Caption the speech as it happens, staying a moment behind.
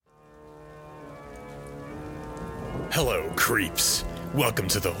Hello, creeps. Welcome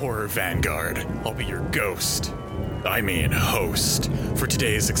to the Horror Vanguard. I'll be your ghost. I mean host, for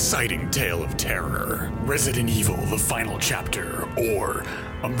today's exciting tale of terror. Resident Evil, the final chapter, or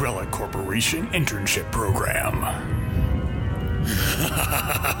Umbrella Corporation internship program.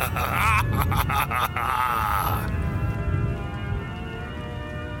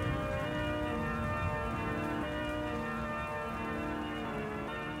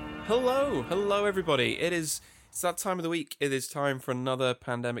 Hello everybody. It's that time of the week. It is time for another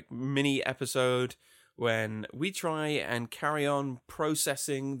pandemic mini episode when we try and carry on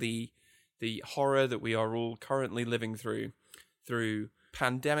processing the horror that we are all currently living through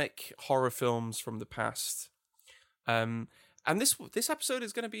pandemic horror films from the past. And this episode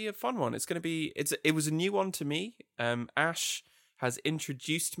is going to be a fun one. It was a new one to me. Ash has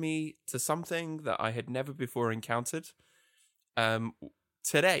introduced me to something that I had never before encountered.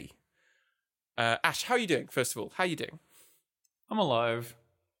 Today. Ash, how are you doing? First of all, how are you doing? I'm alive.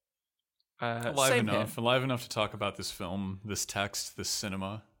 Alive enough to talk about this film, this text, this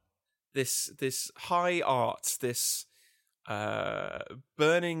cinema. This high art, this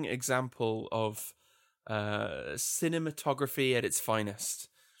burning example of cinematography at its finest.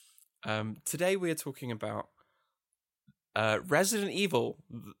 Today we are talking about Resident Evil,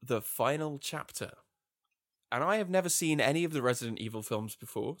 the final chapter. And I have never seen any of the Resident Evil films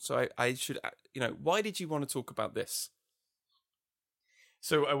before, so I should, why did you want to talk about this?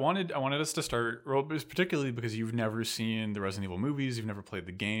 So I wanted us to start, well, particularly because you've never seen the Resident Evil movies, you've never played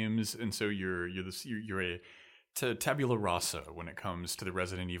the games, and so you're a tabula rasa when it comes to the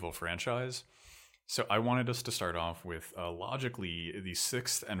Resident Evil franchise. So I wanted us to start off with logically the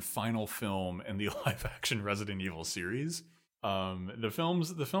sixth and final film in the live-action Resident Evil series. The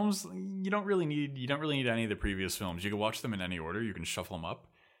films you don't really need any of the previous films. You can watch them in any order. You can shuffle them up.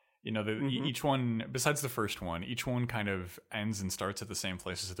 Each one, besides the first one, each one kind of ends and starts at the same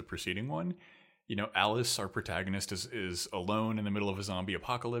place as the preceding one. Alice, our protagonist, is alone in the middle of a zombie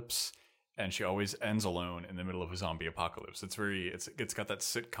apocalypse, and she always ends alone in the middle of a zombie apocalypse. It's got that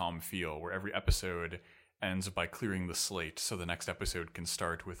sitcom feel where every episode ends by clearing the slate, so the next episode can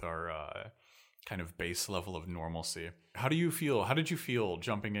start with our kind of base level of normalcy. How do you feel? How did you feel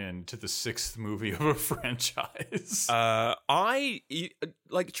jumping into the sixth movie of a franchise?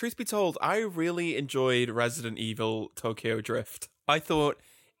 Truth be told, I really enjoyed Resident Evil Tokyo Drift. I thought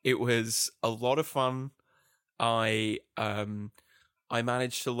it was a lot of fun. I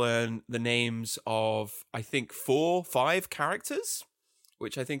managed to learn the names of, I think, 5 characters,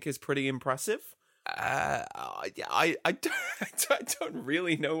 which I think is pretty impressive. I don't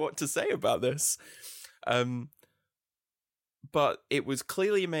really know what to say about this. But it was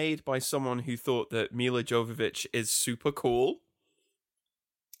clearly made by someone who thought that Mila Jovovich is super cool.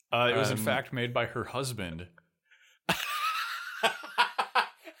 It was in fact made by her husband.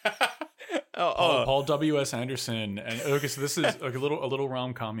 Paul W.S. Anderson. And okay, so this is like a little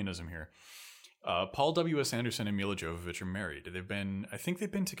realm communism here. Paul W.S. Anderson and Mila Jovovich are married. I think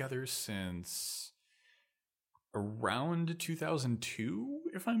they've been together since around 2002,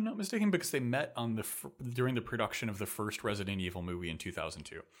 if I'm not mistaken, because they met during the production of the first Resident Evil movie in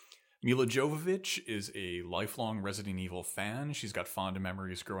 2002. Mila Jovovich is a lifelong Resident Evil fan. She's got fond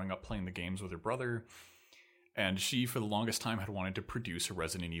memories growing up playing the games with her brother, and she, for the longest time, had wanted to produce a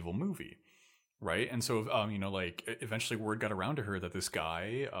Resident Evil movie, right? And so, eventually word got around to her that this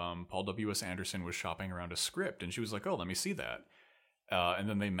guy, Paul W.S. Anderson, was shopping around a script, and she was like, "Oh, let me see that." And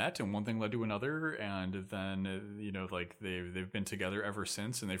then they met, and one thing led to another, and then they've been together ever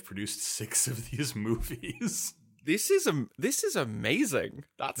since, and they've produced 6 of these movies. This is amazing.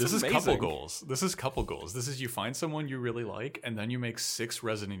 This is couple goals. This is you find someone you really like, and then you make 6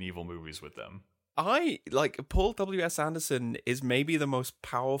 Resident Evil movies with them. Paul W.S. Anderson is maybe the most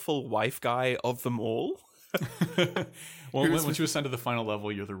powerful wife guy of them all. Well, once you ascend to the final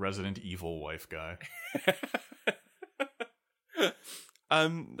level, you're the Resident Evil wife guy.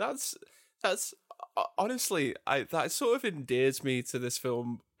 That's honestly, that sort of endears me to this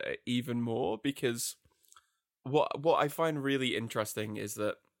film even more, because what I find really interesting is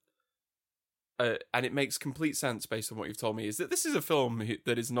that, and it makes complete sense based on what you've told me, is that this is a film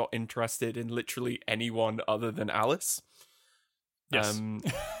that is not interested in literally anyone other than Alice. Yes.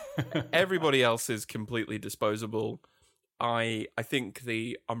 Everybody else is completely disposable. I think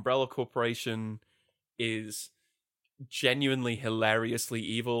the Umbrella Corporation is genuinely hilariously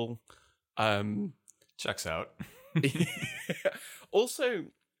evil. Checks out.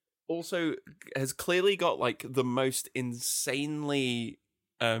 Also has clearly got the most insanely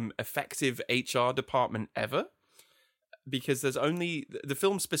effective HR department ever. because there's only the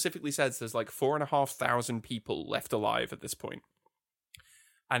film specifically says there's like 4,500 people left alive at this point,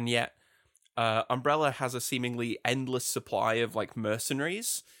 and yet Umbrella has a seemingly endless supply of like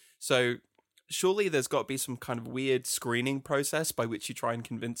mercenaries. So surely there's got to be some kind of weird screening process by which you try and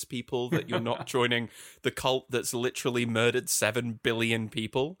convince people that you're not joining the cult that's literally murdered 7 billion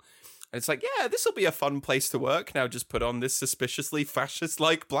people. And it's like, yeah, this will be a fun place to work. Now just put on this suspiciously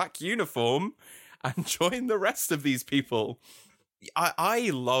fascist-like black uniform and join the rest of these people. I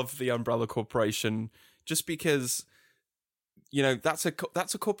love the Umbrella Corporation just because, you know, that's a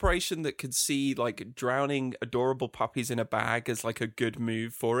corporation that could see like drowning adorable puppies in a bag as like a good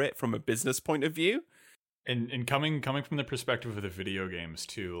move for it from a business point of view. And coming from the perspective of the video games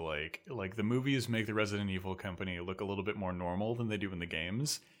too, like the movies make the Resident Evil company look a little bit more normal than they do in the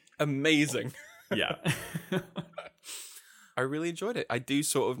games. Amazing. Yeah. I really enjoyed it. I do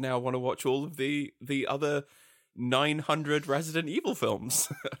sort of now want to watch all of the other 900 Resident Evil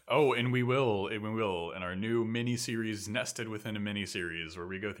films. Oh, and we will in our new mini-series nested within a mini-series where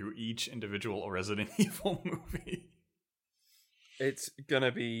we go through each individual Resident Evil movie. It's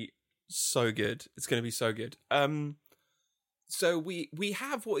gonna be so good. It's gonna be so good. So we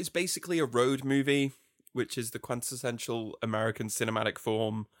have what is basically a road movie, which is the quintessential American cinematic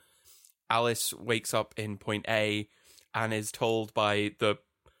form. Alice wakes up in point A and is told by the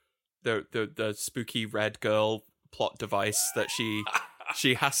spooky red girl plot device that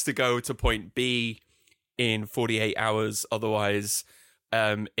she has to go to point B in 48 hours, otherwise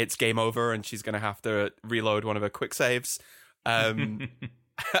it's game over and she's going to have to reload one of her quick saves. And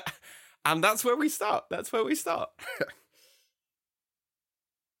that's where we start.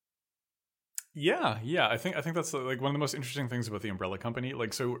 Yeah. I think that's like one of the most interesting things about the Umbrella Company.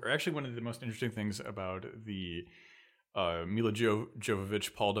 Like, so actually one of the most interesting things about the Mila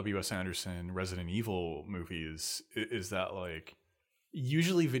Jovovich, Paul W.S. Anderson Resident Evil movies is that like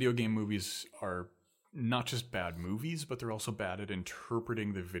usually video game movies are not just bad movies, but they're also bad at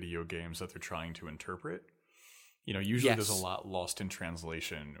interpreting the video games that they're trying to interpret. You know, usually there's a lot lost in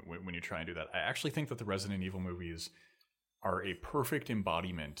translation when you try and do that. I actually think that the Resident Evil movies are a perfect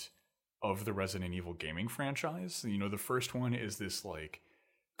embodiment of the Resident Evil gaming franchise. You know, the first one is this like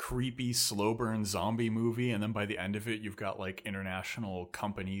creepy slow burn zombie movie, and then by the end of it you've got like international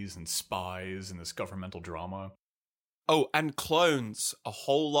companies and spies and this governmental drama. Oh, and clones. A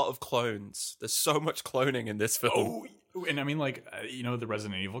whole lot of clones. There's so much cloning in this film. Oh, and I mean, like, you know, the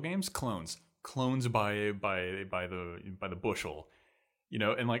Resident Evil games, clones by the bushel. You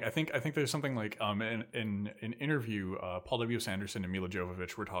know, and like I think there's something like in an interview, Paul W.S. Anderson and Mila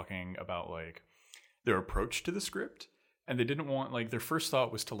Jovovich were talking about like their approach to the script, and they didn't want, like, their first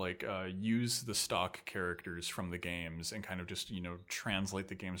thought was to like use the stock characters from the games and kind of just, you know, translate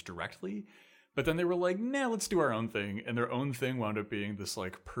the games directly. But then they were like, nah, let's do our own thing. And their own thing wound up being this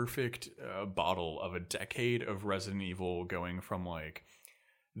like perfect bottle of a decade of Resident Evil, going from like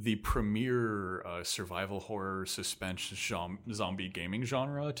the premier survival horror suspense zombie gaming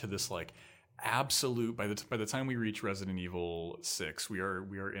genre to this like absolute, by the time we reach Resident Evil 6, we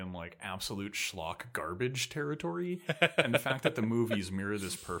are in like absolute schlock garbage territory. And the fact that the movies mirror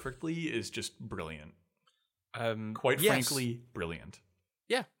this perfectly is just brilliant. Quite frankly, brilliant.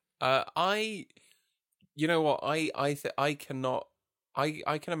 Yeah. You know what? I can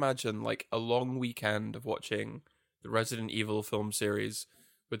imagine like a long weekend of watching the Resident Evil film series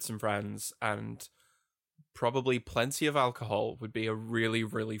with some friends, and probably plenty of alcohol would be a really,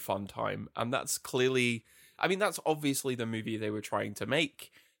 really fun time. And that's clearly, I mean, that's obviously the movie they were trying to make.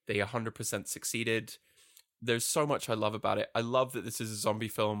 They 100% succeeded. There's so much I love about it. I love that this is a zombie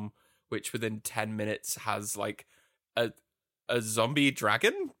film, which within 10 minutes has like a zombie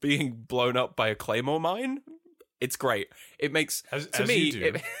dragon being blown up by a claymore mine. It's great. It makes, to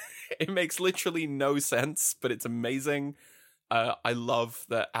me, it makes literally no sense, but it's amazing. I love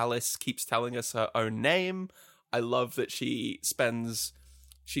that Alice keeps telling us her own name. I love that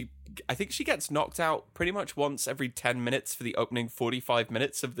I think she gets knocked out pretty much once every 10 minutes for the opening 45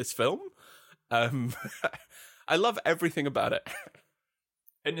 minutes of this film. I love everything about it.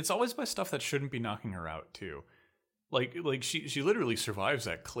 And it's always by stuff that shouldn't be knocking her out too. Like she literally survives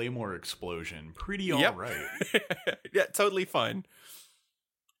that claymore explosion pretty all right. Yeah, totally fine.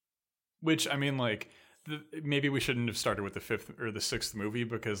 Which, I mean, like, maybe we shouldn't have started with the 5th or the 6th movie,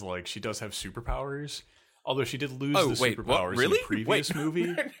 because like she does have superpowers. Although she did lose superpowers in the previous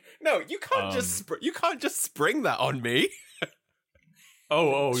movie. No, you can't just spring that on me.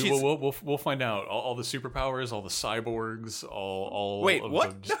 We'll find out. All the superpowers, all the cyborgs, all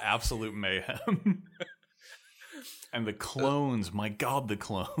of just absolute mayhem. And the clones, my God, the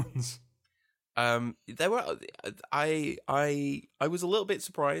clones. There were I was a little bit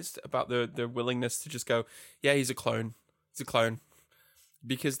surprised about the willingness to just go, yeah, he's a clone. He's a clone.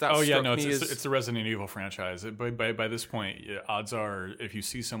 Because that it's the Resident Evil franchise. By this point, odds are if you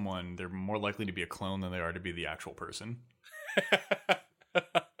see someone, they're more likely to be a clone than they are to be the actual person.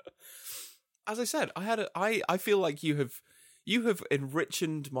 As I said, I feel like you have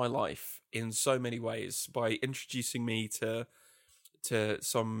enriched my life in so many ways by introducing me to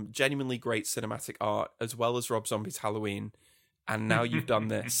some genuinely great cinematic art as well as Rob Zombie's Halloween, and now you've done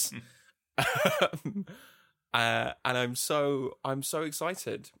this. And I'm so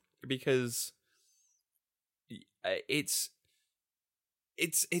excited because it's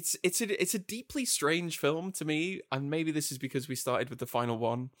a deeply strange film to me, and maybe this is because we started with the final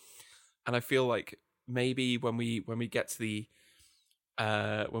one, and I feel like maybe when we get to the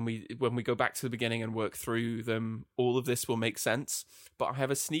when we go back to the beginning and work through them, all of this will make sense. But I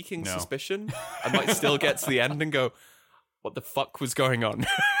have a sneaking suspicion I might still get to the end and go, what the fuck was going on?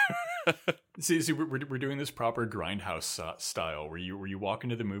 See, we're doing this proper Grindhouse style where you walk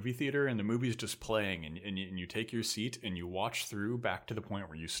into the movie theater and the movie's just playing and you take your seat and you watch through back to the point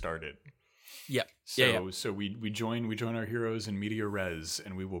where you started. Yeah. So we join our heroes in media res,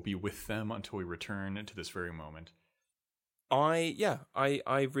 and we will be with them until we return to this very moment.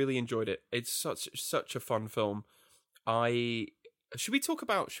 I really enjoyed it. It's such a fun film. Should we talk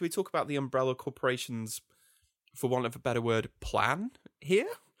about the Umbrella Corporation's, for want of a better word, plan here?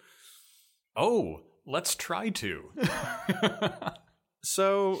 Oh, let's try to.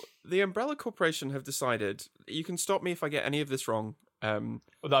 So the Umbrella Corporation have decided. You can stop me if I get any of this wrong. I'm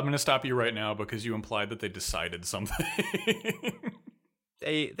going to stop you right now because you implied that they decided something.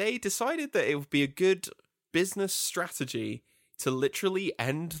 They decided that it would be a good business strategy to literally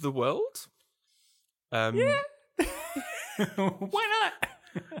end the world. Yeah. Why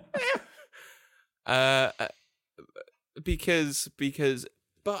not? Because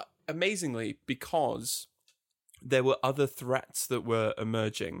amazingly, because there were other threats that were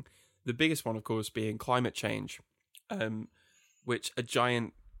emerging. The biggest one, of course, being climate change, which a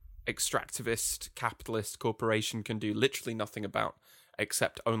giant extractivist capitalist corporation can do literally nothing about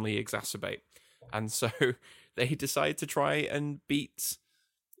except only exacerbate. And so they decide to try and beat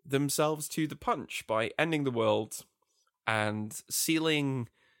themselves to the punch by ending the world and sealing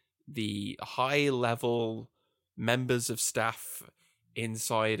the high-level members of staff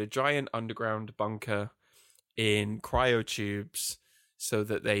inside a giant underground bunker in cryotubes so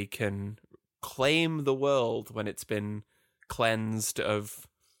that they can claim the world when it's been cleansed of...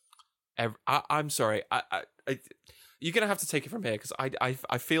 I'm sorry. You're going to have to take it from here because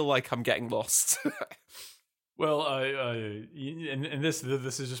I feel like I'm getting lost. Well, and this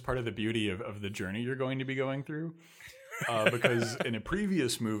is just part of the beauty of the journey you're going to be going through. Because in a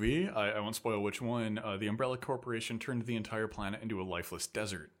previous movie, I won't spoil which one, the Umbrella Corporation turned the entire planet into a lifeless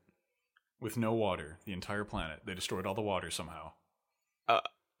desert with no water. The entire planet. They destroyed all the water somehow.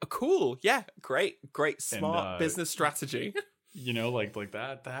 Cool. Yeah. Great. Smart business strategy. You know, like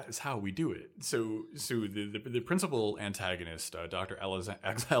that is how we do it. So the principal antagonist, Dr.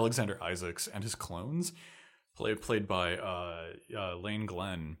 Alexander Isaacs, and his clones, played by Lane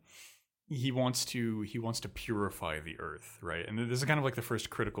Glenn, he wants to purify the earth, right? And this is kind of like the first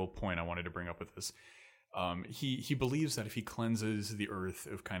critical point I wanted to bring up with this. He believes that if he cleanses the earth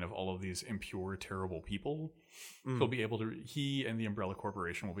of kind of all of these impure, terrible people, he'll be able to. He and the Umbrella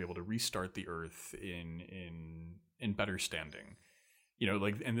Corporation will be able to restart the earth in better standing. You know,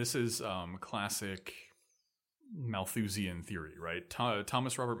 like, and this is classic Malthusian theory, right?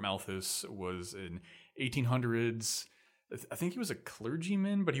 Thomas Robert Malthus was in 1800s. I think he was a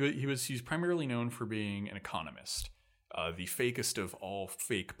clergyman, but he's primarily known for being an economist. The fakest of all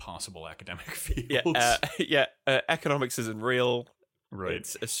fake possible academic fields. Economics isn't real. Right.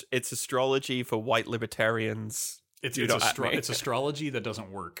 It's astrology for white libertarians. It's astrology that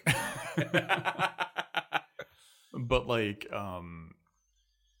doesn't work. But like,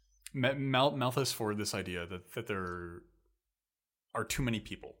 Malthus forwarded this idea that there are too many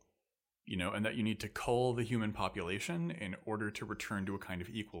people, you know, and that you need to cull the human population in order to return to a kind of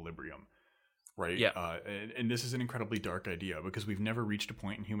equilibrium. Right. Yeah. And this is an incredibly dark idea because we've never reached a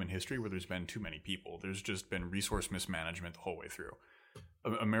point in human history where there's been too many people. There's just been resource mismanagement the whole way through.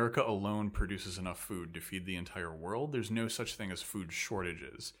 America alone produces enough food to feed the entire world. There's no such thing as food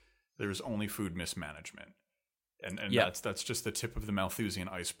shortages. There's only food mismanagement. And that's just the tip of the Malthusian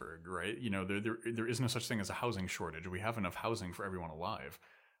iceberg, right? You know, there is no such thing as a housing shortage. We have enough housing for everyone alive.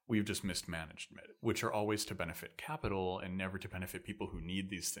 We've just mismanaged it, which are always to benefit capital and never to benefit people who need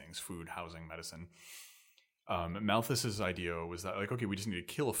these things: food, housing, medicine. Malthus's idea was that, like, okay, we just need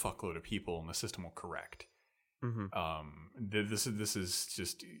to kill a fuckload of people and the system will correct. This is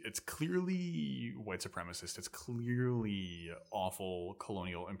just, it's clearly white supremacist. It's clearly awful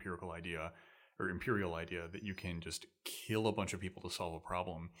colonial imperial idea that you can just kill a bunch of people to solve a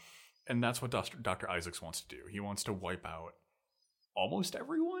problem. And that's what Dr. Isaacs wants to do. He wants to wipe out almost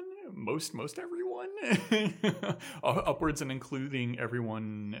everyone, most everyone, upwards and including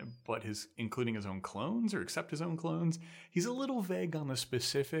everyone, but including his own clones, or except his own clones. He's a little vague on the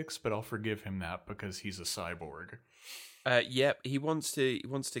specifics, but I'll forgive him that because he's a cyborg. Yep, he wants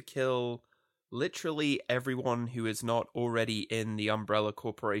to kill literally everyone who is not already in the Umbrella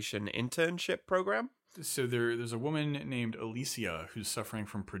Corporation internship program. So there's a woman named Alicia who's suffering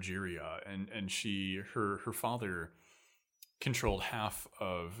from progeria, and her father controlled half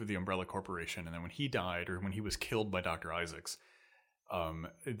of the Umbrella Corporation, and then when he died, or when he was killed by Dr. Isaacs,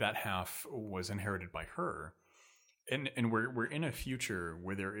 that half was inherited by her. And we're in a future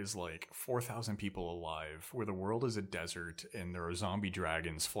where there is like 4,000 people alive, where the world is a desert and there are zombie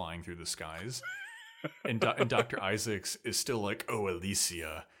dragons flying through the skies. and Dr. Isaacs is still like, "Oh,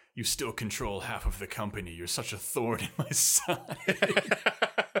 Alicia, you still control half of the company. You're such a thorn in my side."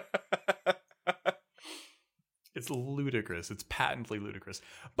 It's ludicrous. It's patently ludicrous.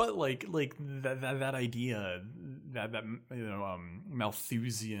 But like that idea, that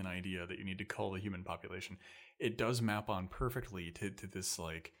Malthusian idea that you need to cull the human population, it does map on perfectly to this,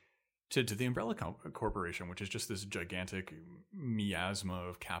 like, to the Umbrella Corporation, which is just this gigantic miasma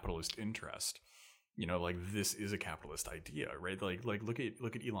of capitalist interest. Like, this is a capitalist idea, right? Like look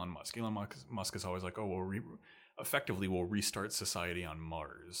at Elon Musk. Elon Musk is always like, "Oh, we'll restart society on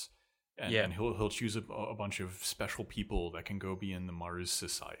Mars." And he'll choose a bunch of special people that can go be in the Mars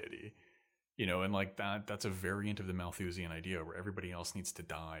Society, and like that's a variant of the Malthusian idea where everybody else needs to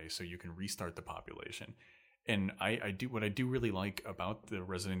die so you can restart the population. And what I do really like about the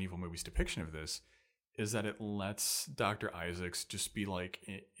Resident Evil movies' depiction of this is that it lets Dr. Isaacs just be like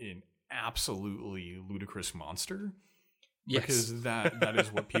an absolutely ludicrous monster. Yes. Because that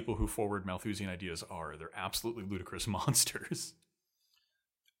is what people who forward Malthusian ideas are. They're absolutely ludicrous monsters.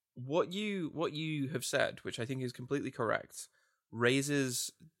 What you have said, which I think is completely correct,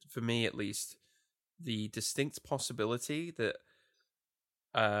 raises, for me at least, the distinct possibility that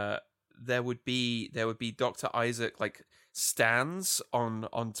there would be Dr. Isaac like stans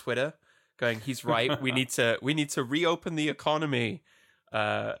on Twitter going, "He's right. we need to reopen the economy."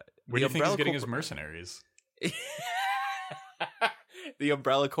 Where do you think he's getting his mercenaries? The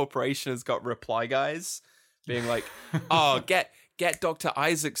Umbrella Corporation has got reply guys being like, "Oh, get Dr.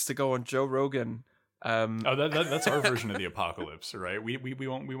 Isaacs to go on Joe Rogan." That's our version of the apocalypse, right? We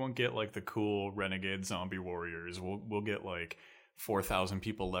won't get like the cool renegade zombie warriors. We'll get like 4,000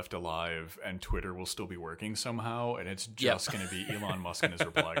 people left alive, and Twitter will still be working somehow, and it's just going to be Elon Musk and his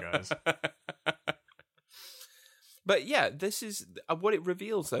reply guys. But yeah, this is what it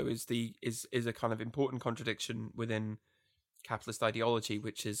reveals, though, is a kind of important contradiction within capitalist ideology,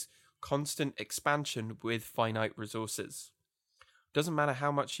 which is constant expansion with finite resources. Doesn't matter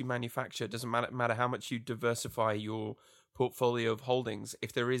how much you manufacture, doesn't matter how much you diversify your portfolio of holdings.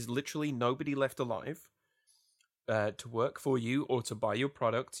 If there is literally nobody left alive to work for you or to buy your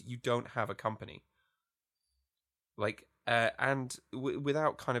product, you don't have a company. Like, and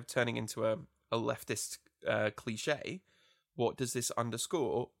without kind of turning into a leftist cliche, what does this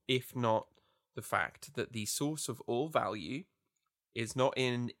underscore if not the fact that the source of all value is not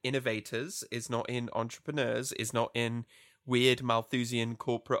in innovators, is not in entrepreneurs, is not in weird Malthusian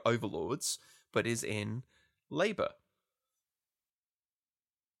corporate overlords, but is in labor?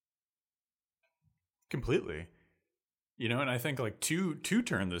 Completely. And I think, like, to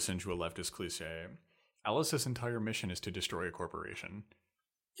turn this into a leftist cliche, Alice's entire mission is to destroy a corporation.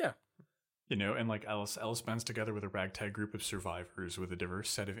 Yeah. And like Alice bands together with a ragtag group of survivors with a diverse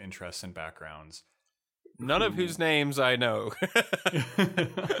set of interests and backgrounds. None of whose names I know.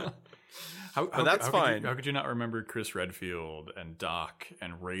 But that's fine. How could you not remember Chris Redfield and Doc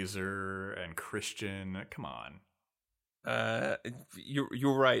and Razor and Christian? Come on.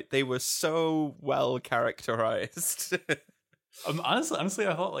 You're right. They were so well characterized. Honestly,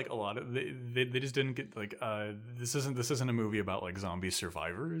 I thought like a lot of they just didn't get like this isn't a movie about like zombie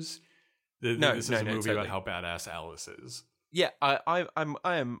survivors. This is a movie about how badass Alice is. Yeah,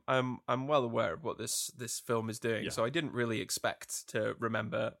 I'm well aware of what this film is doing, so I didn't really expect to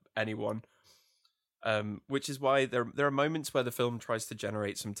remember anyone. Which is why there are moments where the film tries to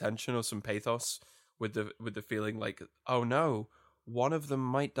generate some tension or some pathos with the feeling like, oh no, one of them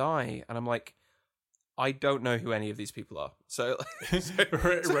might die, and I'm like, I don't know who any of these people are. So,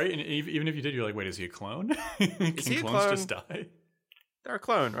 right. And even if you did, you're like, wait, is he a clone? Can he a clones clone? just die? They're a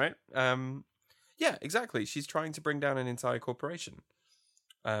clone, right? Yeah, exactly. She's trying to bring down an entire corporation,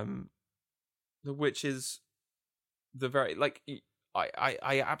 which is the very like.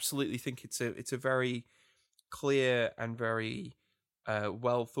 I absolutely think it's a very clear and very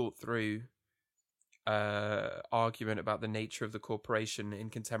well thought through argument about the nature of the corporation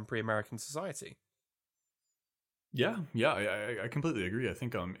in contemporary American society. Yeah, I completely agree. I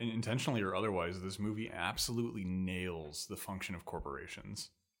think intentionally or otherwise, this movie absolutely nails the function of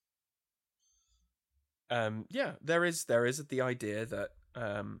corporations. Yeah, there is the idea that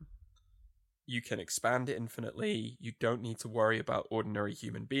you can expand it infinitely. You don't need to worry about ordinary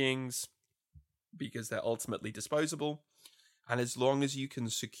human beings because they're ultimately disposable. And as long as you can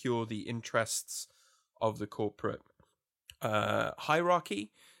secure the interests of the corporate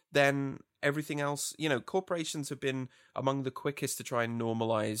hierarchy, then everything else, corporations have been among the quickest to try and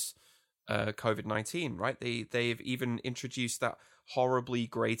normalize COVID-19, right? They've even introduced that horribly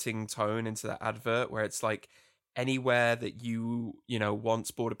grating tone into that advert where it's like anywhere that you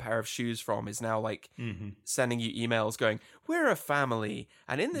once bought a pair of shoes from is now like sending you emails going, we're a family,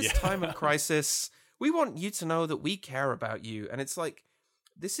 and in this time of crisis, we want you to know that we care about you. And it's like,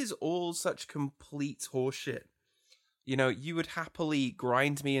 this is all such complete horseshit. You would happily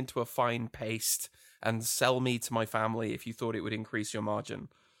grind me into a fine paste and sell me to my family if you thought it would increase your margin.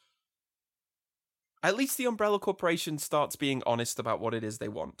 At least the Umbrella Corporation starts being honest about what it is they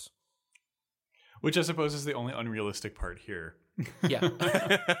want. Which I suppose is the only unrealistic part here. Yeah.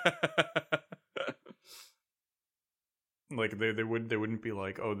 Like they wouldn't be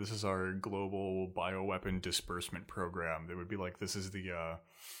like, oh, this is our global bioweapon disbursement program. They would be like, this is the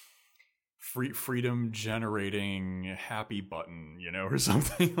freedom generating happy button, or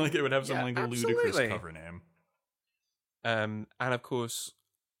something. Like it would have some ludicrous cover name. And of course,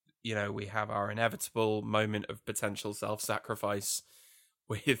 we have our inevitable moment of potential self-sacrifice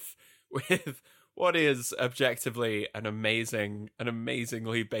with what is objectively an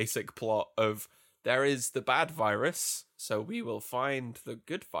amazingly basic plot of there is the bad virus, so we will find the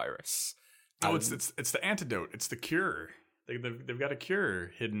good virus. Oh, it's the antidote. It's the cure. They've got a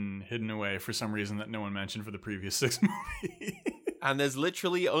cure hidden away for some reason that no one mentioned for the previous 6 movies. And there's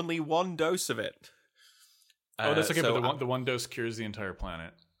literally only one dose of it. Oh, that's okay, but the one dose cures the entire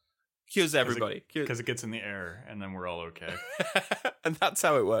planet. Cures everybody. Because it gets in the air, and then we're all okay. And that's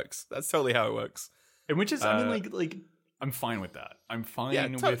how it works. That's totally how it works. And which is, I mean, like I'm fine with that. I'm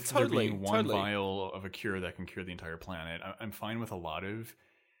fine with there being one vial of a cure that can cure the entire planet. I'm fine with a lot of...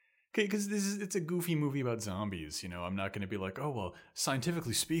 Because it's a goofy movie about zombies, I'm not going to be like, oh, well,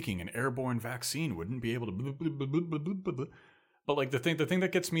 scientifically speaking, an airborne vaccine wouldn't be able to... Blah, blah, blah, blah, blah, blah. But like the thing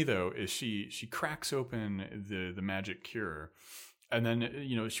that gets me, though, is she cracks open the magic cure... And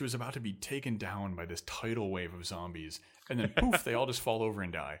then, she was about to be taken down by this tidal wave of zombies. And then, poof, they all just fall over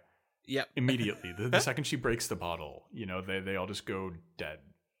and die. Yep. Immediately. The second she breaks the bottle, they all just go dead.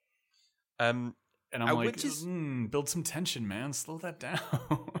 And I'm like, build some tension, man. Slow that down.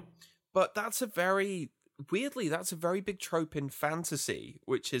 But that's a very big trope in fantasy,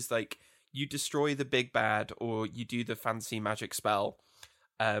 which is like, you destroy the big bad or you do the fancy magic spell.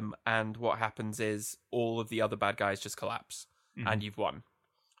 And what happens is all of the other bad guys just collapse. And you've won.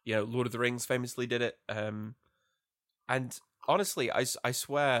 Lord of the Rings famously did it. And honestly, I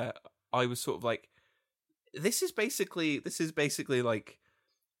swear, I was sort of like, this is basically like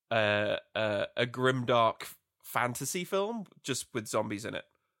a grimdark fantasy film just with zombies in it.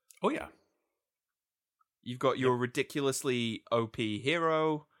 Oh yeah. You've got your ridiculously OP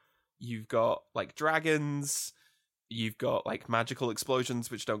hero. You've got like dragons. You've got like magical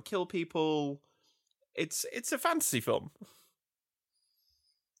explosions which don't kill people. It's a fantasy film.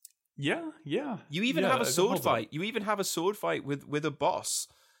 Yeah. You even have a sword fight. You even have a sword fight with a boss.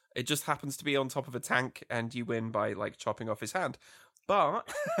 It just happens to be on top of a tank, and you win by like chopping off his hand.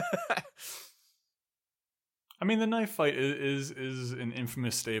 But I mean, the knife fight is an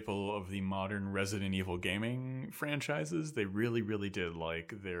infamous staple of the modern Resident Evil gaming franchises. They really, really did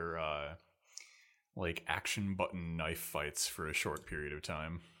like their like action button knife fights for a short period of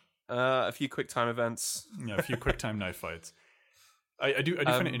time. A few quick time events. Yeah, a few quick time knife fights. I do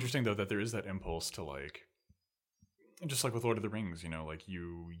find it interesting though that there is that impulse to like, just like with Lord of the Rings, like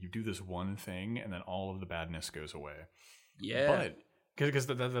you do this one thing and then all of the badness goes away. Yeah, but because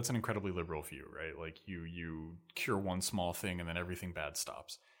that's an incredibly liberal view, right? Like you cure one small thing and then everything bad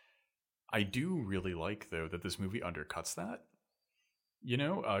stops. I do really like though that this movie undercuts that. You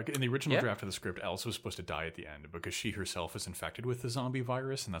know, in the original draft of the script, Alice was supposed to die at the end because she herself is infected with the zombie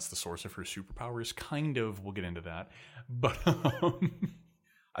virus, and that's the source of her superpowers. Kind of, we'll get into that. But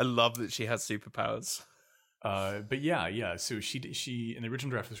I love that she has superpowers. But yeah. So she in the original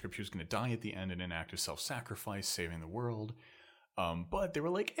draft of the script, she was going to die at the end in an act of self-sacrifice, saving the world. But they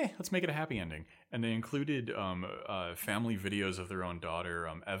were like, let's make it a happy ending, and they included family videos of their own daughter,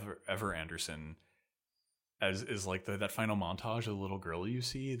 Ever Anderson, as is like that final montage of the little girl you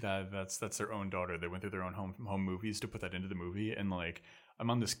see. That's their own daughter. They went through their own home movies to put that into the movie, and like I'm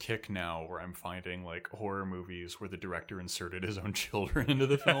on this kick now where I'm finding like horror movies where the director inserted his own children into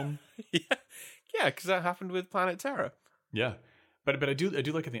the film. Yeah, because that happened with Planet Terror. Yeah. But I do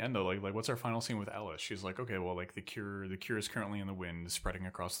like at the end though, like what's our final scene with Alice? She's like, okay, well, like the cure is currently in the wind, spreading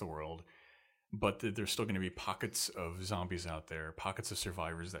across the world, but there's still going to be pockets of zombies out there, pockets of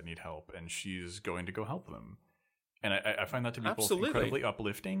survivors that need help, and she's going to go help them. And I find that to be both incredibly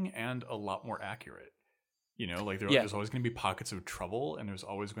uplifting and a lot more accurate. You know, like there's always going to be pockets of trouble, and there's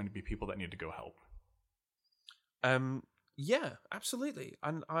always going to be people that need to go help. Yeah, absolutely,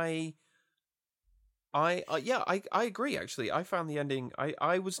 and I agree, actually. I found the ending,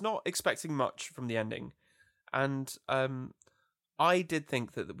 I was not expecting much from the ending. And I did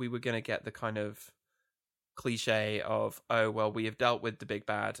think that we were going to get the kind of cliche of, oh, well, we have dealt with the big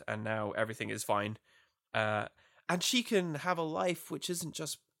bad and now everything is fine. And she can have a life which isn't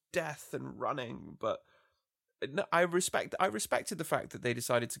just death and running, but I respected the fact that they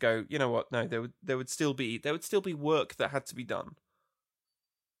decided to go, you know what, no, there would still be work that had to be done.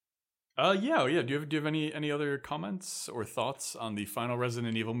 Yeah. Do you have any other comments or thoughts on the final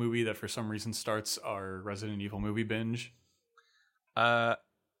Resident Evil movie that for some reason starts our Resident Evil movie binge?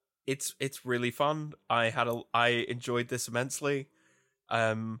 It's really fun. I enjoyed this immensely.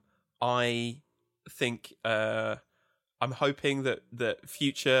 I think I'm hoping that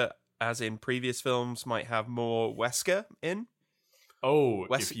future, as in previous films, might have more Wesker in. Oh,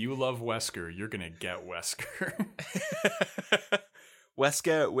 if you love Wesker, you're gonna get Wesker.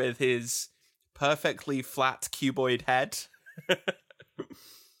 Wesker with his perfectly flat cuboid head.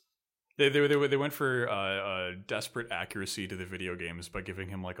 They went for desperate accuracy to the video games by giving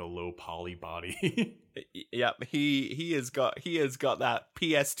him like a low poly body. Yep, he has got that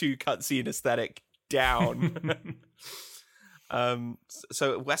PS2 cutscene aesthetic down.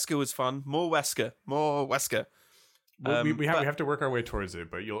 So Wesker was fun. More Wesker. Well, we have to work our way towards it,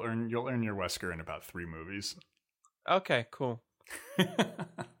 but you'll earn your Wesker in about 3 movies. Okay, cool.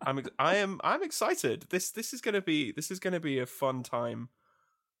 I'm excited. This is gonna be a fun time.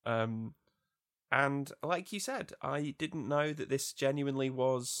 And like you said, I didn't know that this genuinely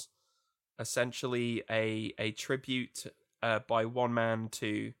was essentially a tribute by one man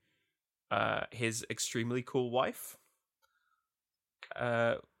to his extremely cool wife,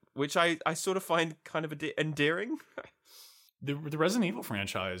 which I sort of find kind of endearing. The Resident Evil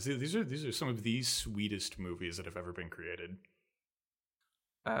franchise, these are some of the sweetest movies that have ever been created.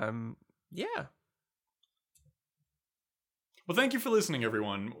 Yeah. Well, thank you for listening,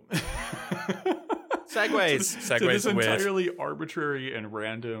 everyone. Segues to this are weird. Entirely arbitrary and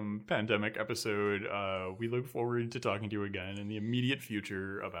random pandemic episode. We look forward to talking to you again in the immediate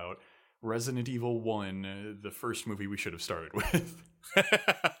future about Resident Evil 1, the first movie we should have started with.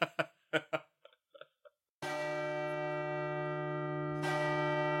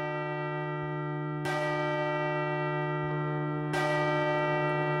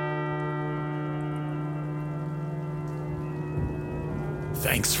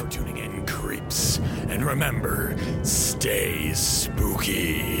 Thanks for tuning in, creeps. And remember, stay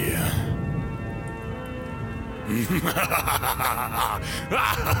spooky.